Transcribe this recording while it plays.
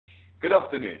Good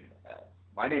afternoon.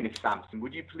 My name is Samson.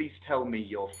 Would you please tell me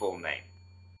your full name?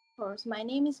 Of course, my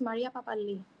name is Maria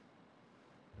Papali.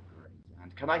 Great.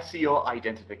 And can I see your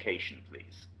identification,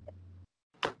 please?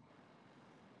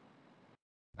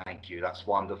 Thank you. That's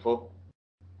wonderful.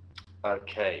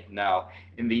 Okay, now,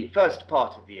 in the first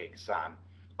part of the exam,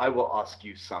 I will ask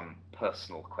you some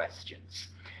personal questions.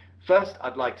 First,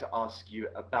 I'd like to ask you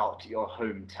about your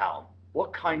hometown.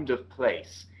 What kind of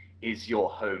place is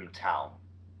your hometown?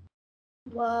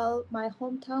 Well, my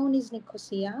hometown is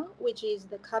Nicosia, which is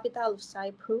the capital of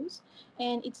Cyprus,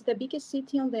 and it's the biggest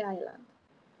city on the island.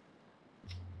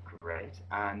 Great.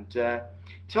 And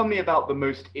tell me about the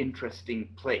most interesting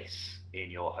place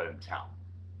in your hometown.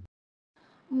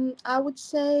 I would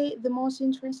say the most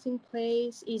interesting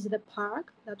place is the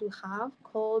park that we have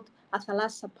called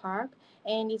Athalassa Park,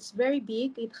 and it's very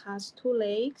big. It has two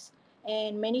lakes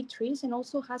and many trees, and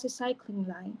also has a cycling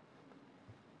line.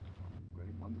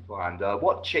 Great, wonderful. And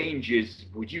what changes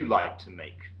would you like to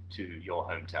make to your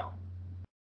hometown?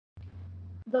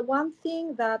 The one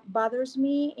thing that bothers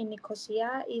me in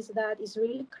Nicosia is that it's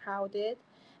really crowded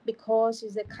because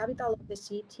it's the capital of the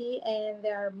city and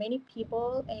there are many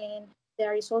people and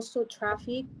there is also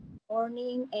traffic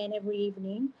morning and every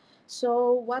evening.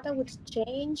 So what I would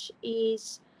change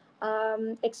is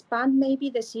expand maybe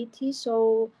the city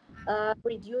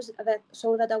reduce that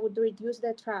so that I would reduce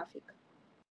the traffic.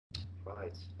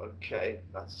 Right, okay.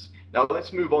 Now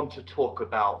let's move on to talk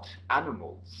about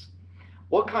animals.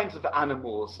 What kinds of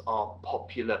animals are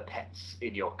popular pets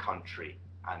in your country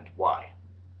and why?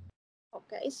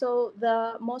 Okay, so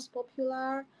the most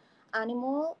popular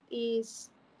animal is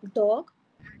dog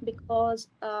because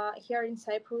here in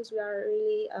Cyprus we are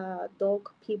really dog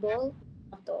people,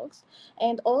 love dogs,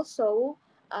 and also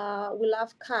we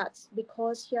love cats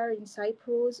because here in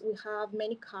Cyprus we have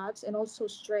many cats and also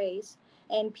strays,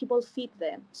 and people feed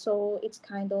them, so it's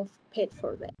kind of pet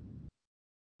for them.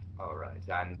 All right.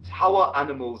 And how are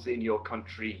animals in your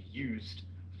country used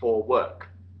for work?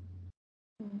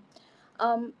 Mm.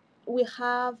 Um, we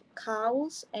have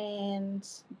cows and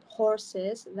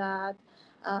horses that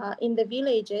in the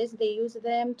villages they use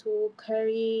them to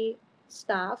carry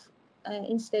stuff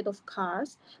instead of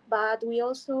cars. But we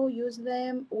also use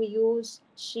them. We use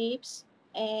sheep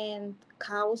and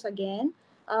cows again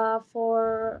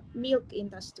for milk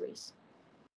industries.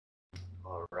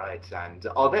 All right. And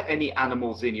are there any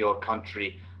animals in your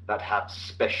country that have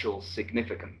special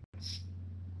significance?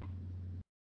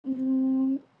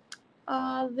 Mm,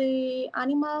 the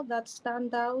animal that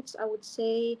stands out, I would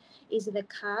say, is the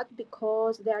cat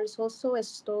because there is also a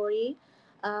story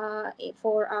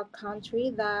for our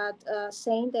country that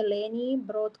Saint Eleni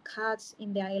brought cats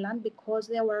in the island because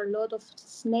there were a lot of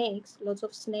snakes, lots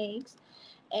of snakes,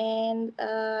 and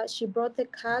she brought the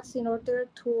cats in order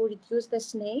to reduce the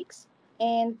snakes,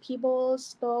 and people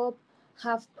stop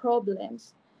have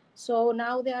problems. So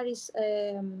now there is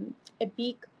a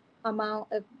big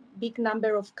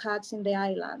number of cats in the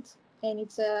island, and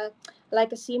it's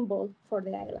like a symbol for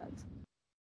the island.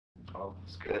 Oh,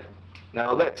 that's good.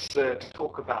 Now let's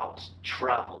talk about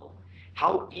travel.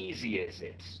 How easy is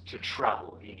it to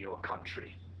travel in your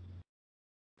country?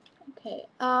 Okay,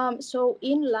 so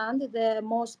inland, the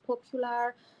most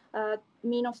popular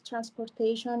mean of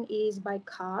transportation is by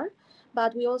car,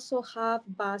 but we also have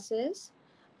buses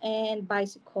and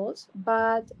bicycles.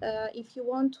 But if you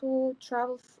want to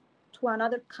travel to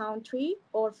another country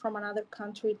or from another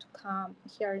country to come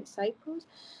here in Cyprus,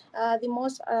 the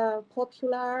most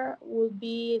popular would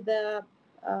be the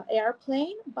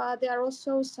airplane, but there are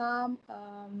also some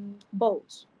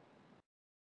boats.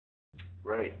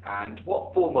 Right. And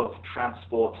what form of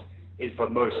transport is the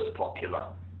most popular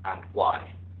and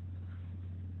why?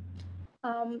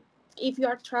 Um, if you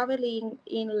are traveling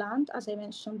inland, as I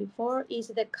mentioned before, is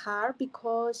the car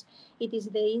because it is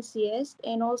the easiest,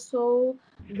 and also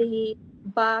the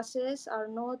buses are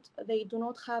not, they do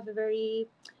not have a very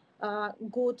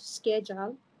good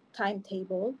schedule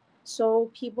timetable,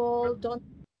 so people don't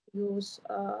use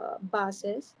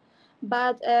buses.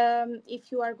 But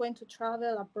if you are going to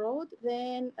travel abroad,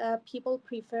 then people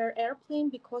prefer airplane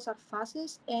because are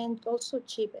fastest and also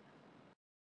cheaper.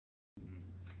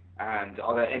 And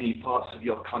are there any parts of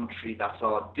your country that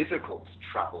are difficult to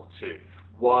travel to?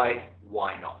 Why?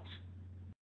 Why not?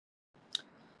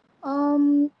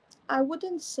 Um, I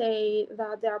wouldn't say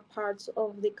that there are parts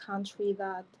of the country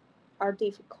that are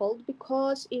difficult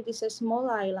because it is a small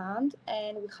island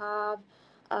and we have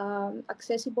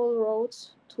accessible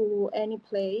roads to any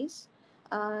place.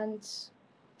 And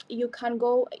you can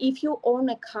go, if you own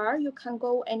a car, you can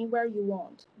go anywhere you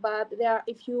want. But there,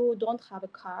 if you don't have a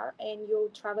car and you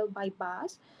travel by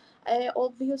bus,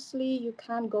 Obviously, you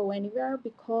can't go anywhere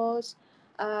because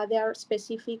there are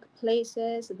specific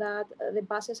places that the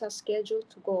buses are scheduled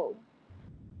to go.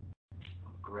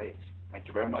 Great. Thank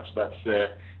you very much. That's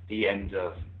the end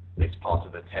of this part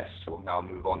of the test. We'll now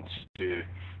move on to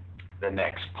the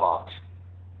next part.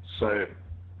 So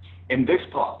in this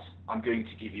part, I'm going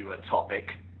to give you a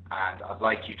topic and I'd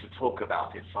like you to talk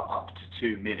about it for up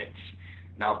to 2 minutes.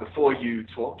 Now, before you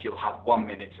talk, you'll have 1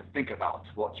 minute to think about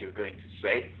what you're going to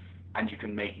say, and you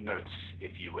can make notes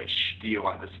if you wish. Do you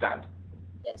understand?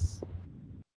 Yes.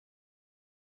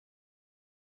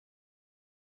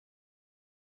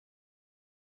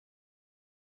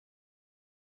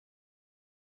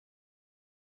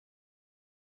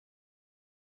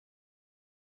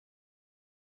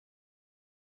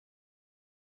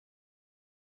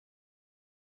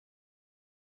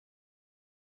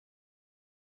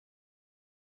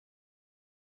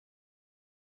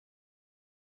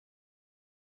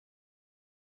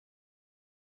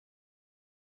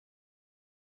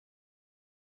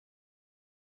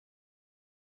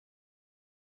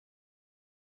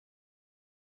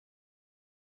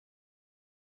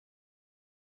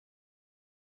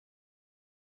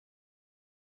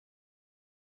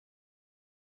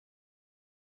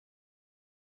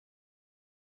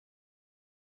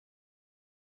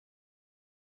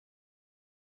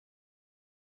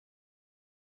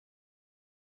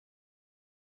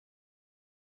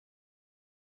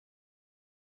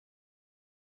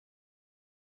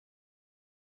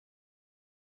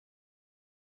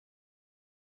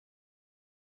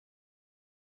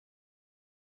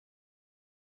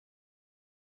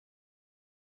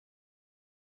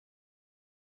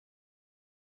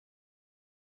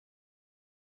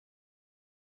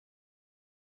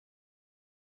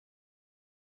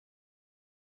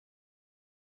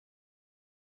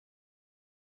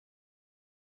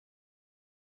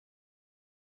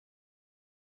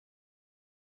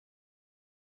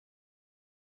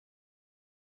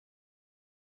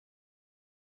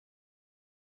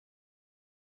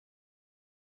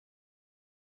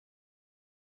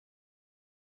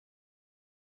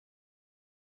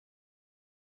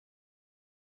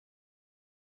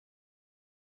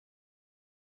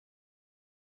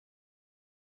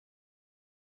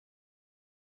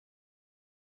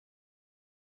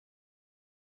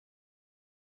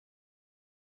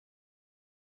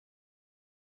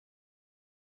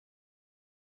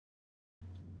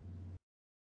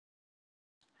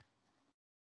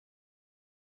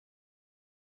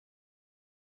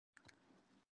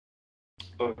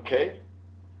 Okay.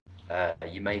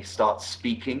 You may start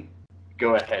speaking.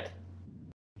 Go ahead.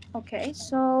 Okay,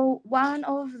 so one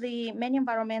of the many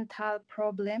environmental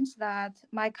problems that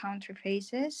my country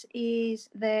faces is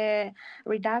the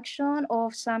reduction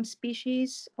of some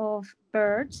species of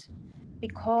birds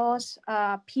because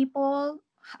people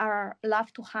are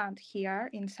love to hunt here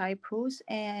in Cyprus,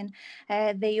 and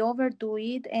they overdo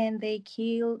it and they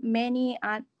kill many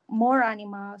more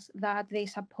animals that they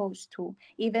supposed to,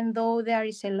 even though there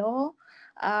is a law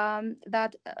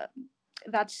that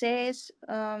says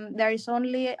there is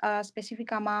only a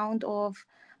specific amount of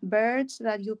birds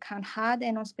that you can hunt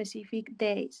and on specific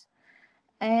days.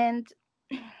 And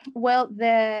well,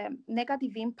 the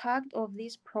negative impact of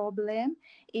this problem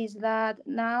is that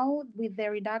now with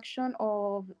the reduction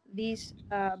of these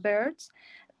birds,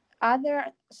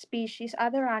 other species,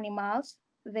 other animals,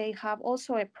 they have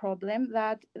also a problem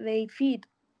that they feed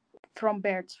from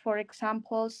birds. For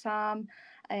example, some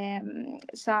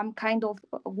kind of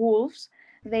wolves,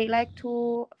 they like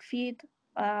to feed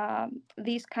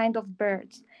these kind of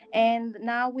birds. And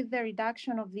now with the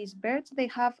reduction of these birds, they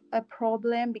have a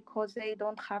problem because they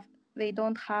don't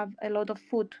have a lot of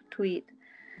food to eat.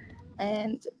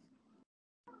 And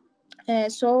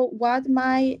so what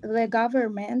the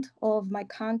government of my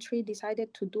country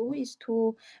decided to do is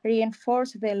to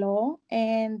reinforce the law,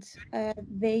 and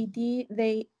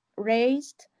they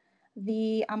raised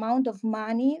the amount of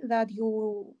money that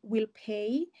you will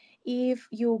pay if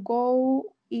you go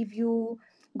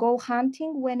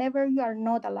hunting whenever you are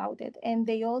not allowed it. And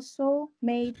they also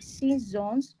made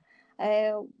seasons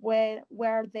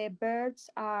where the birds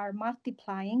are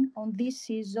multiplying. On these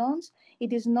seasons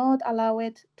it is not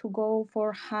allowed to go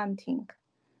for hunting.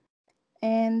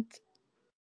 And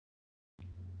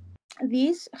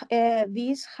this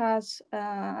has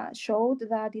showed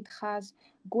that it has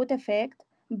good effect,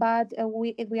 but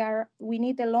we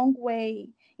need a long way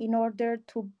in order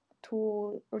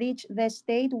to reach the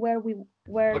state where the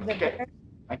Okay. bird.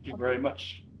 Thank you very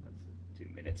much. That's 2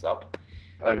 minutes up.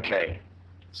 Okay.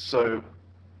 So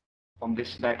on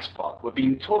this next part, we've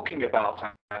been talking about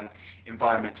an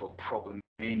environmental problem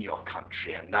in your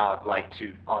country, and now I'd like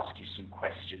to ask you some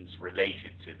questions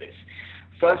related to this.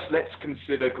 First, let's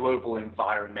consider global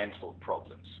environmental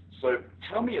problems. So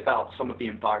tell me about some of the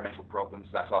environmental problems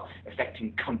that are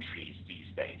affecting countries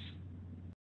these days.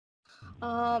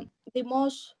 The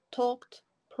most talked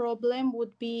problem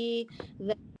would be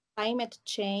the climate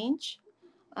change,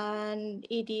 and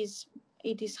it is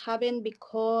happening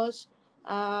because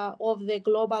of the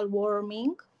global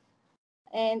warming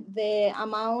and the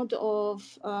amount of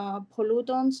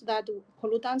pollutants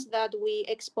that we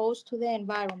expose to the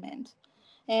environment.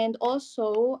 And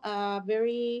also a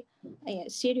very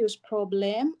serious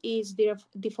problem is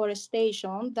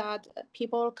deforestation, that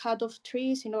people cut off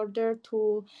trees in order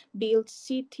to build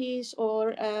cities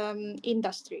or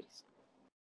industries.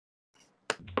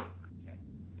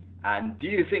 And do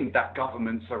you think that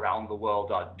governments around the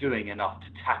world are doing enough to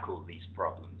tackle these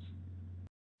problems?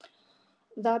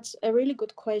 That's a really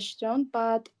good question,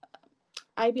 but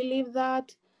I believe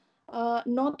that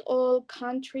not all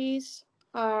countries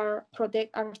are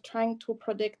trying to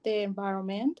protect the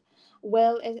environment.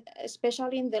 Well,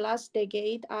 especially in the last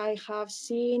decade, I have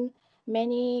seen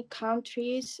many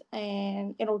countries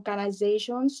and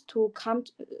organizations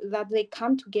that they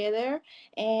come together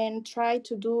and try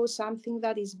to do something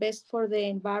that is best for the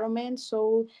environment,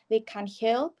 so they can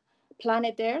help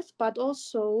planet Earth, but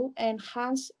also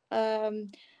enhance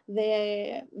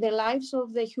the lives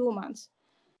of the humans.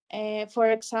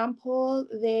 For example,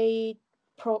 they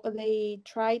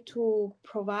try to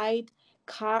provide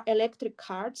electric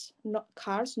cars, not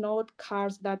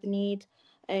cars that need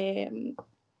um,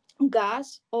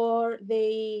 gas, or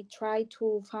they try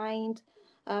to find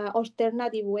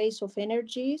alternative ways of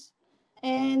energies,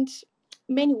 and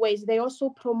many ways. They also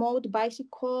promote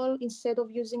bicycle instead of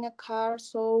using a car.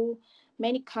 So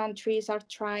many countries are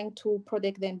trying to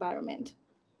protect the environment.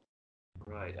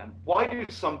 Right. And why do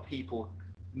some people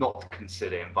not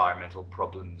consider environmental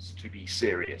problems to be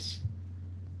serious?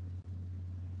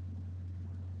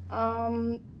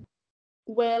 Um,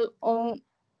 well,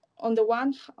 on the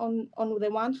one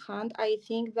hand, I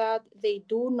think that they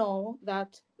do know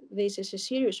that this is a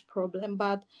serious problem,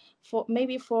 but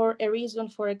for a reason,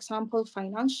 for example,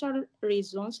 financial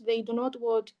reasons, they do not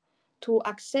want to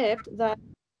accept that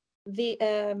the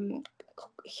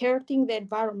hurting the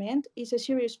environment is a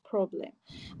serious problem.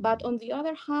 But on the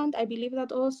other hand, I believe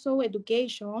that also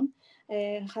education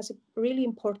has a really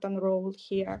important role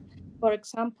here. For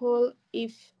example,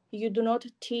 if you do not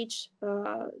teach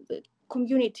the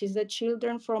communities, the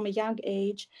children from a young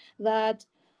age, that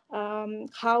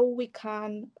how we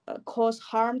can cause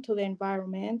harm to the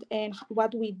environment and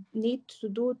what we need to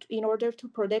do in order to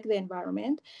protect the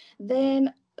environment,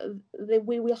 then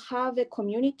we will have a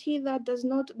community that does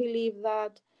not believe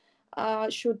that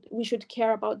we should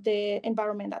care about the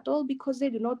environment at all, because they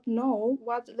do not know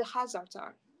what the hazards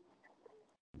are.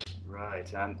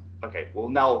 Right. And okay, we'll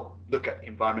now look at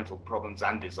environmental problems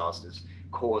and disasters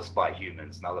caused by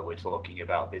humans now that we're talking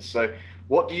about this. So,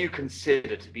 what do you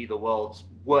consider to be the world's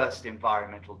worst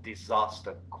environmental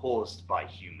disaster caused by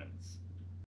humans?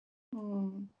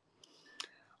 Hmm.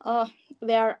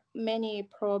 There are many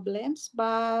problems,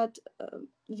 but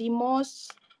the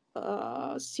most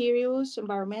serious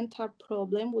environmental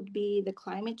problem would be the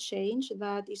climate change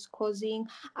that is causing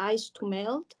ice to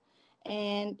melt.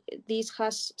 And this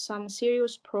has some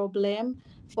serious problem.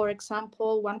 For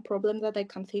example, one problem that I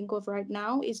can think of right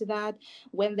now is that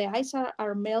when the ice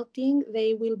are melting,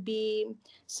 they will be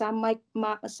some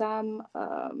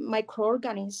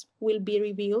microorganisms will be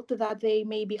revealed that they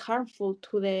may be harmful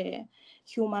to the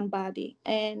human body,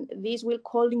 and this will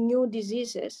cause new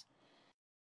diseases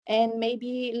and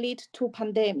maybe lead to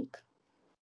pandemic.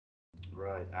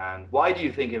 Right. And why do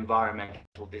you think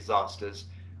environmental disasters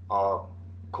are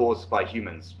caused by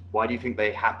humans? Why do you think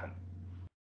they happen?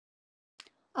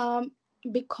 um,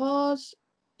 because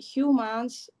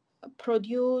humans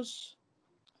produce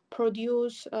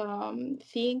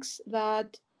things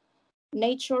that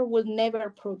nature will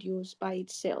never produce by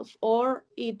itself, or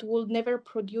it will never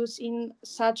produce in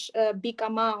such a big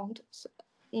amount,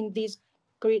 in these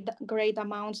great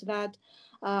amounts that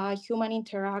human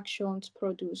interactions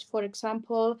produce. For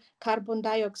example, carbon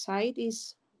dioxide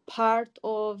is part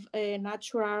of a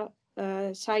natural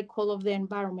cycle of the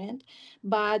environment,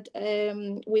 but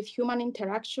with human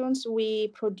interactions, we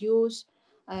produce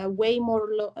way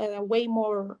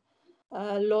more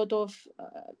lot of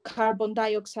carbon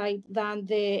dioxide than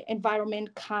the environment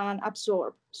can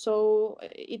absorb. So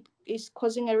it is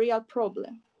causing a real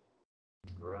problem.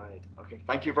 Right. Okay.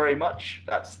 Thank you very much.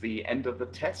 That's the end of the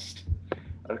test.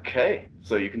 Okay.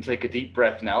 So you can take a deep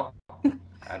breath now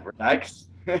and relax.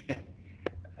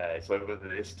 It's over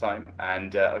this time.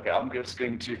 And okay, I'm just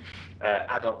going to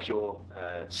add up your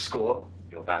score,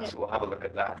 your band. So we'll have a look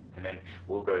at that, and then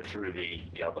we'll go through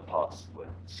the other parts. We'll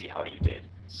see how you did.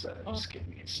 So just give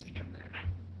me a second there.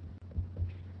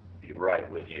 Be right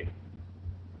with you.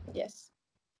 Yes.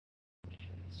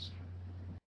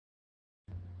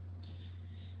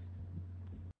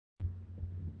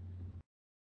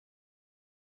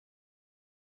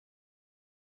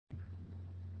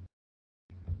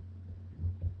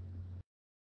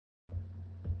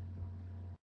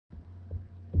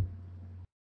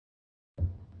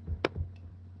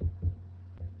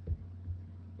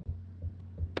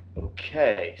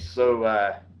 Okay, so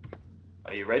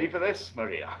are you ready for this,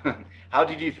 Maria? How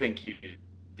did you think you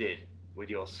did with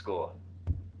your score?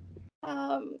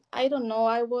 I don't know.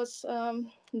 I was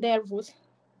nervous.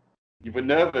 You were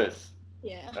nervous.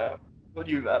 Yeah. Thought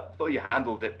you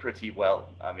handled it pretty well.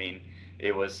 I mean,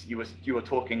 it was you were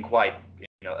talking quite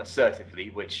assertively,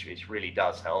 which really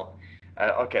does help.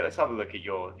 Okay, let's have a look at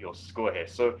your score here.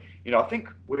 So I think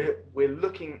we're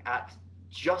looking at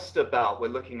we're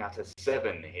looking at a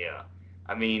 7 here.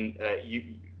 I mean,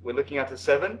 we're looking at a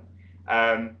 7,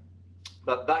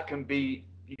 but that can be.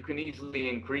 You can easily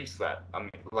increase that. I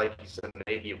mean, like you said,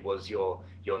 maybe it was your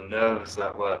nerves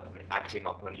that were acting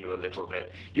up on you a little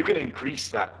bit. You can increase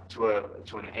that to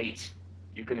an 8.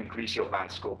 You can increase your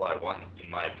band score by 1, in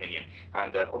my opinion.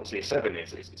 And obviously, a 7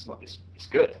 is it's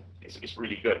good. It's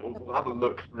really good. We'll have a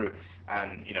look through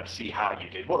and see how you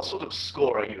did. What sort of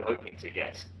score are you hoping to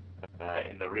get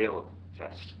in the real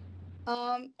test?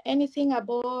 Anything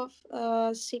above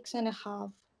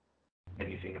 6.5.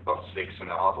 Anything above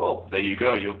 6.5. Well, there you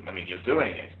go. You're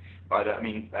doing it. But I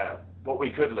mean, what we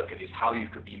could look at is how you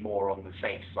could be more on the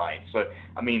safe side. So,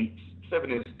 I mean,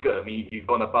 7 is good. I mean, you've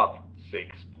gone above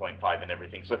 6.5 and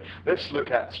everything. So let's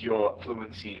look at your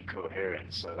fluency and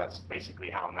coherence. So that's basically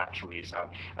how natural you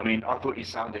sound. I mean, I thought you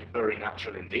sounded very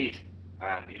natural indeed.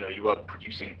 And you were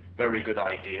producing very good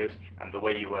ideas, and the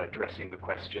way you were addressing the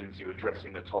questions, you were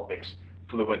addressing the topics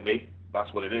fluently.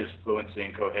 That's what it is, fluency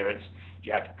and coherence.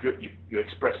 You had you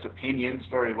expressed opinions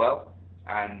very well,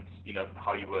 and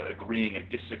how you were agreeing and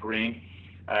disagreeing.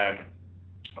 I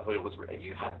thought it was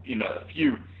you had a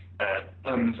few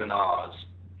ums and ahs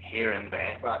here and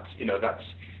there, but that's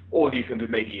all you can do.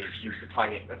 Maybe is use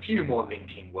a few more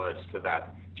linking words to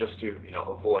that, just to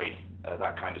avoid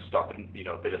that kind of stuff, and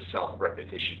a bit of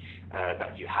self-repetition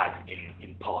that you had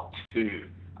in part 2.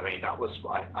 I mean, that was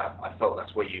I felt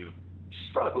that's where you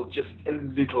struggled just a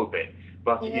little bit,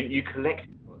 but you collect.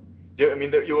 I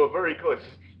mean, you were very close.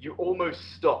 You almost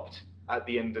stopped at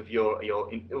the end of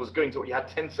it was going to. You had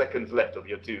 10 seconds left of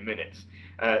your 2 minutes.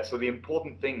 So the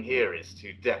important thing here is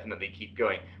to definitely keep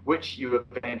going, which you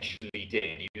eventually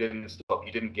did. You didn't stop.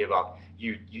 You didn't give up.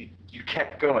 You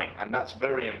kept going, and that's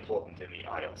very important in the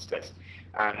IELTS test.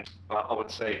 And I would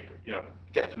say,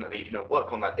 definitely,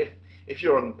 work on that. If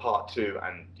you're on part 2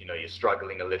 and you're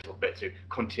struggling a little bit to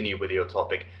continue with your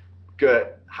topic,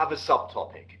 have a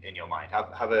subtopic in your mind.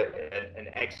 Have an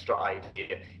extra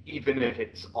idea, even if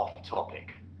it's off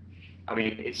topic. I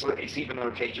mean, it's even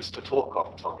okay just to talk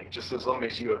off topic, just as long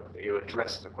as you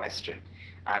address the question,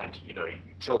 and you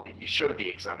show the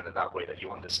examiner that way that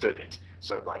you understood it.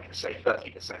 So, like say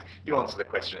 30%, you answer the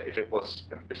question. If it was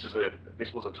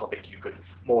this was a topic you could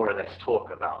more or less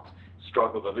talk about,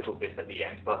 struggled a little bit at the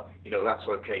end, but that's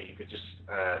okay. You could just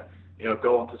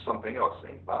go on to something else.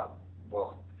 But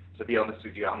well, to be honest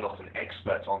with you, I'm not an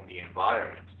expert on the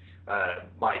environment.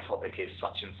 My topic is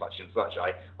such and such and such.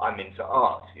 I'm into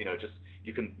art. Just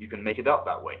you can make it up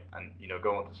that way, and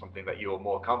go on to something that you're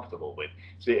more comfortable with.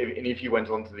 So if you went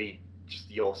on to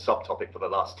your subtopic for the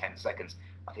last 10 seconds,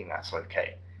 I think that's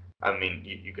okay. I mean,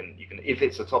 you can if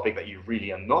it's a topic that you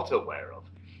really are not aware of,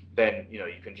 then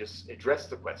you can just address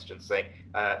the question, saying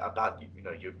about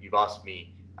you've asked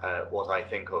me what I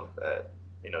think of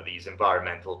these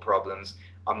environmental problems.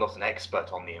 I'm not an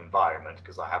expert on the environment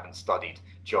because I haven't studied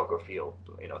geography or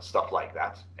stuff like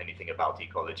that, anything about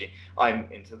ecology.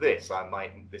 I'm into this.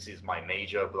 This is my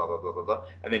major, blah blah blah blah blah.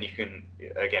 And then you can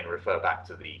again refer back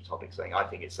to the topic, saying I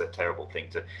think it's a terrible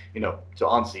thing to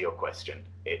answer your question.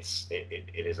 It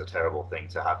is a terrible thing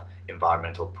to have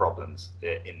environmental problems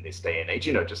in this day and age.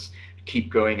 Just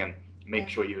keep going and make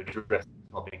sure you address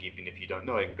the topic, even if you don't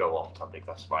know it, and go off topic.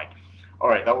 That's fine. All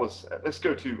right, that was. Let's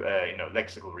go to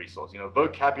lexical resource.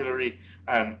 Vocabulary.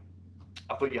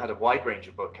 I thought you had a wide range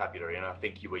of vocabulary, and I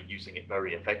think you were using it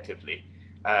very effectively,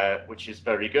 which is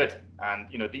very good. And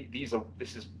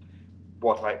this is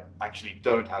what I actually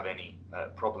don't have any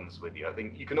problems with you. I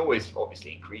think you can always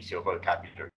obviously increase your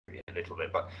vocabulary a little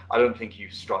bit, but I don't think you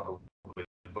struggle with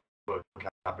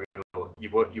vocabulary or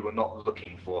you were not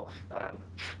looking for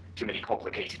too many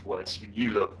complicated words.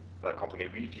 You look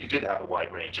complicated. You did have a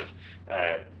wide range of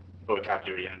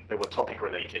vocabulary, and they were topic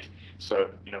related. So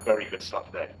very good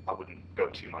stuff there. I wouldn't go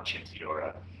too much into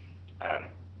your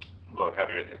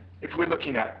vocabulary. If we're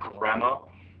looking at grammar,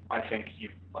 I think you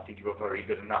were very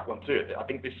good in that one too. I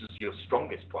think this is your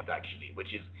strongest point actually,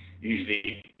 which is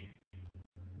usually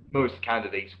most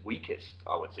candidates' weakest.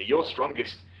 I would say your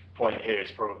strongest point here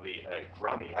is probably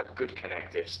grammar. You had good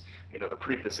connectives. The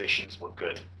prepositions were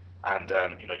good, and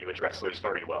you addressed those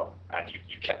very well, and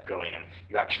you kept going, and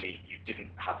you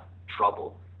didn't have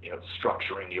trouble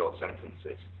structuring your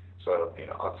sentences. So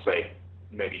I'd say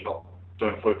maybe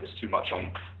don't focus too much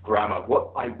on grammar.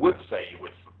 What I would say you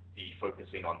would be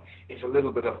focusing on is a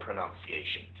little bit of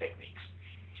pronunciation techniques.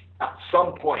 At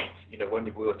some point, when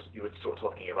you were sort of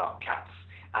talking about cats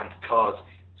and cars,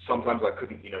 sometimes I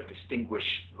couldn't, distinguish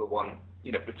the one,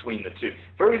 between the two.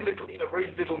 Very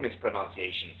little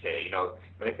mispronunciations here.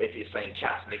 If you're saying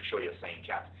cat, make sure you're saying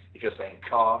cat. If you're saying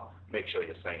car, make sure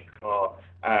you're saying car.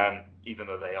 Even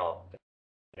though they are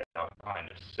kind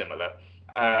of similar.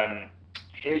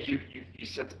 Here you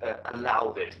said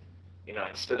allowed it,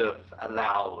 instead of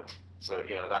allowed. So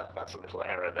that's a little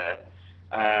error there.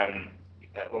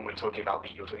 When we're talking about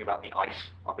you're talking about the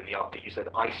ice up in the Arctic, you said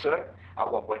icer.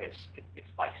 At one point it's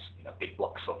ice, big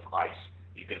blocks of ice.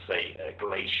 You can say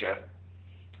glacier.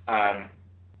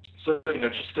 So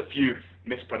just a few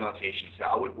mispronunciations here.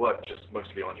 I would work just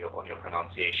mostly on your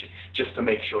pronunciation, just to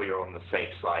make sure you're on the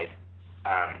safe side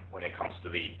when it comes to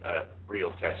the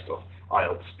real test of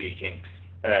IELTS speaking.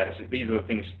 So these are the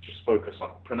things. Just focus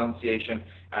on pronunciation,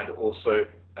 and also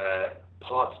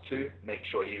part 2. Make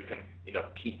sure you can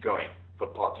keep going for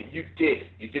part 2. You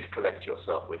did collect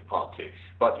yourself with part 2,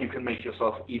 but you can make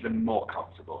yourself even more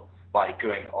comfortable by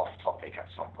going off topic at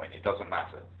some point. It doesn't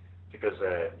matter, because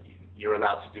you're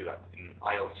allowed to do that in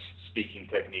IELTS speaking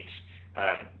techniques.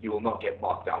 You will not get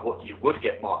marked down. What you would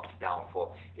get marked down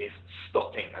for is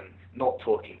stopping and not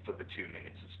talking for the 2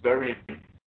 minutes. It's very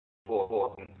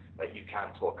important that you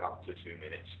can talk up to 2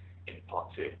 minutes in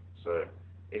part 2. So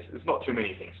it's not too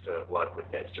many things to work with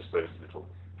there. It's just those little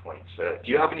points.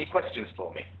 Do you have any questions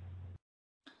for me?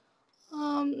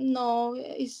 No,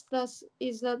 is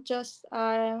that just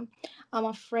I'm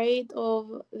afraid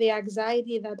of the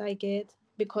anxiety that I get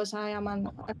because I am an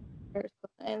person,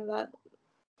 and that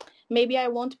maybe I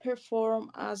won't perform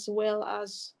as well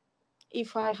as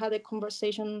if I had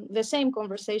the same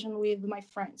conversation with my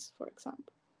friends, for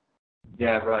example.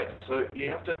 Yeah, right. So you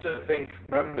have to think.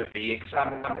 Remember, the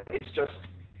exam, it's just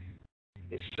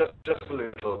a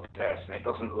little test, and it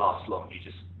doesn't last long.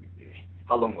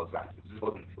 How long was that? It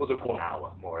was a 1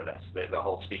 hour, more or less, the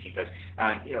whole speaking test.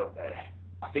 And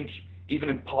I think even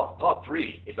in part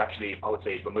 3 is actually, I would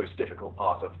say, is the most difficult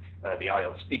part of the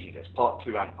IELTS speaking test. Part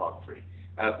 2 and part 3.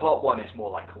 Part 1 is more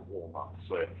like a warm up.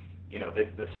 So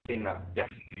the thing that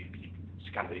definitely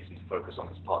candidates need to focus on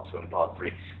is part 2 and part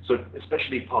 3. So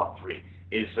especially part 3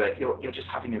 is you're just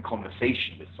having a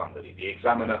conversation with somebody. The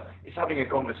examiner is having a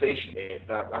conversation.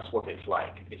 That's what it's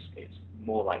like. It's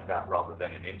more like that rather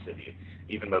than an interview.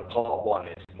 Even though part 1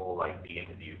 is more like the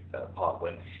interview part.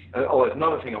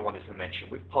 Another thing I wanted to mention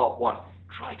with part 1,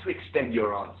 try to extend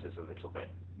your answers a little bit.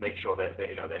 Make sure that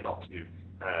they're not too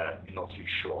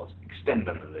short. Extend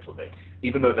them a little bit,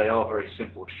 even though they are very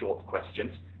simple, short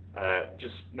questions.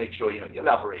 Just make sure you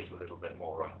elaborate a little bit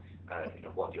more on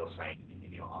what you're saying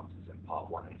in your answers in part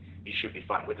 1, and you should be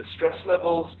fine with the stress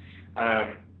levels.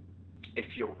 The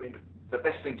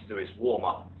best thing to do is warm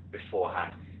up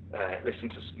beforehand. Listen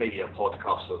to maybe a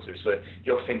podcast or two, so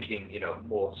you're thinking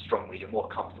more strongly, you're more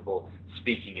comfortable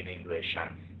speaking in English,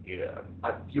 and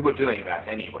you were doing that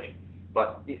anyway,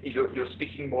 but you're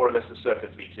speaking more or less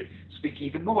assertively. To speak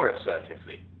even more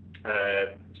assertively,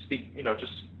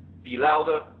 just be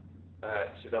louder,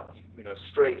 sit up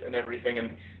straight and everything,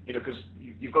 and because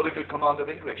you've got a good command of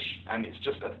English, and it's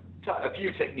just a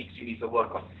few techniques you need to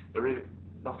work on. There is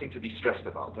nothing to be stressed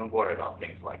about. Don't worry about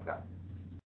things like that.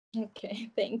 Okay,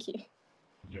 thank you.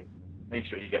 Make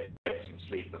sure you get some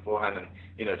sleep beforehand, and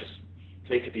just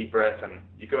take a deep breath, and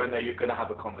you go in there, you're going to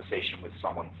have a conversation with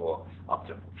someone for up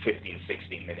to 15,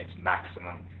 16 minutes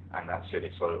maximum, and that's it,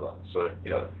 it's over. So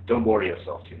don't worry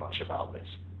yourself too much about this,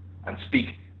 and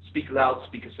speak loud,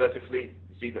 speak assertively.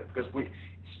 See that, because it's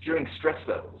during stress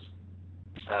levels,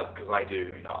 because I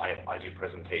do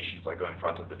presentations, I go in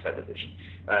front of the television.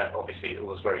 Obviously it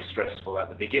was very stressful at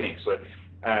the beginning, so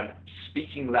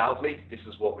speaking loudly, this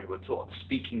is what we were taught.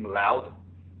 Speaking loud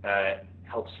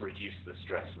helps reduce the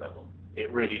stress level.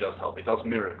 It really does help. It does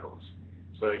miracles.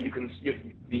 So you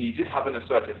did have an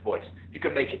assertive voice. You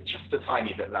can make it just a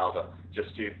tiny bit louder,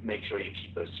 just to make sure you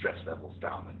keep those stress levels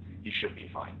down, and you should be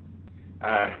fine.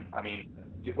 I mean,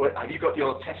 have you got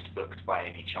your test booked by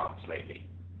any chance lately?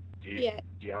 Yeah,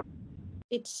 Do you have...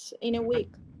 it's in a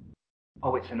week.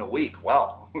 Oh, it's in a week.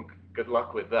 Wow. Good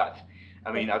luck with that.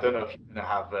 I mean, Thank I don't know if you're going to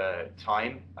have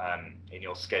time in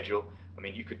your schedule. I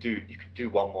mean, you could do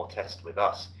one more test with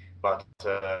us, but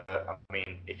I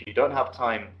mean, if you don't have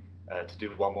time to do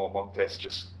one more mock test,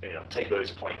 just take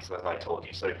those points that I told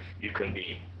you, so you can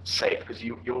be safe, because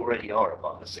you already are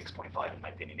above the 6.5 in my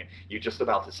opinion. You're just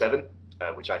about a 7,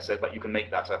 which I said, but you can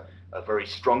make that a very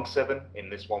strong 7. In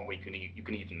this one, you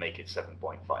can even make it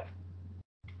 7.5.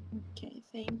 Okay,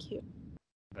 thank you.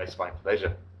 It's my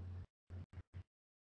pleasure.